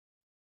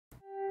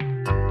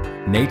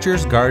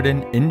Nature's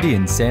Garden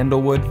Indian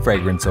Sandalwood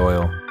Fragrance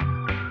Oil.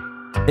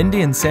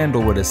 Indian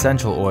Sandalwood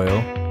Essential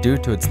Oil, due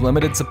to its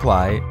limited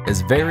supply,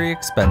 is very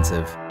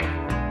expensive.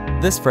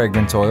 This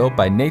fragrance oil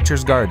by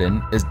Nature's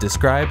Garden is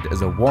described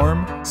as a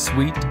warm,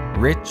 sweet,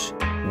 rich,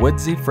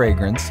 woodsy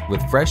fragrance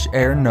with fresh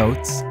air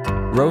notes,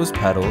 rose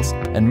petals,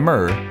 and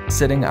myrrh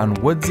sitting on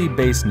woodsy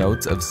base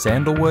notes of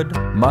sandalwood,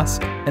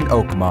 musk, and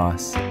oak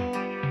moss.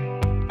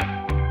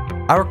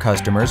 Our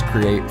customers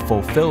create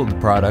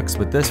fulfilled products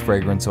with this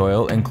fragrance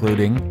oil,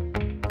 including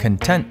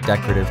content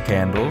decorative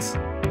candles,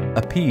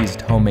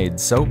 appeased homemade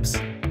soaps,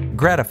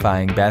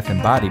 gratifying bath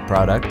and body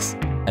products,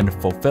 and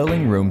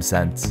fulfilling room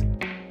scents.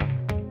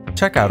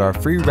 Check out our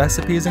free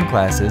recipes and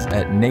classes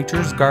at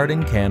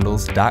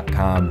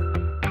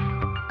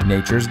naturesgardencandles.com.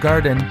 Nature's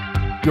Garden,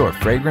 your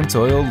fragrance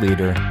oil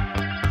leader.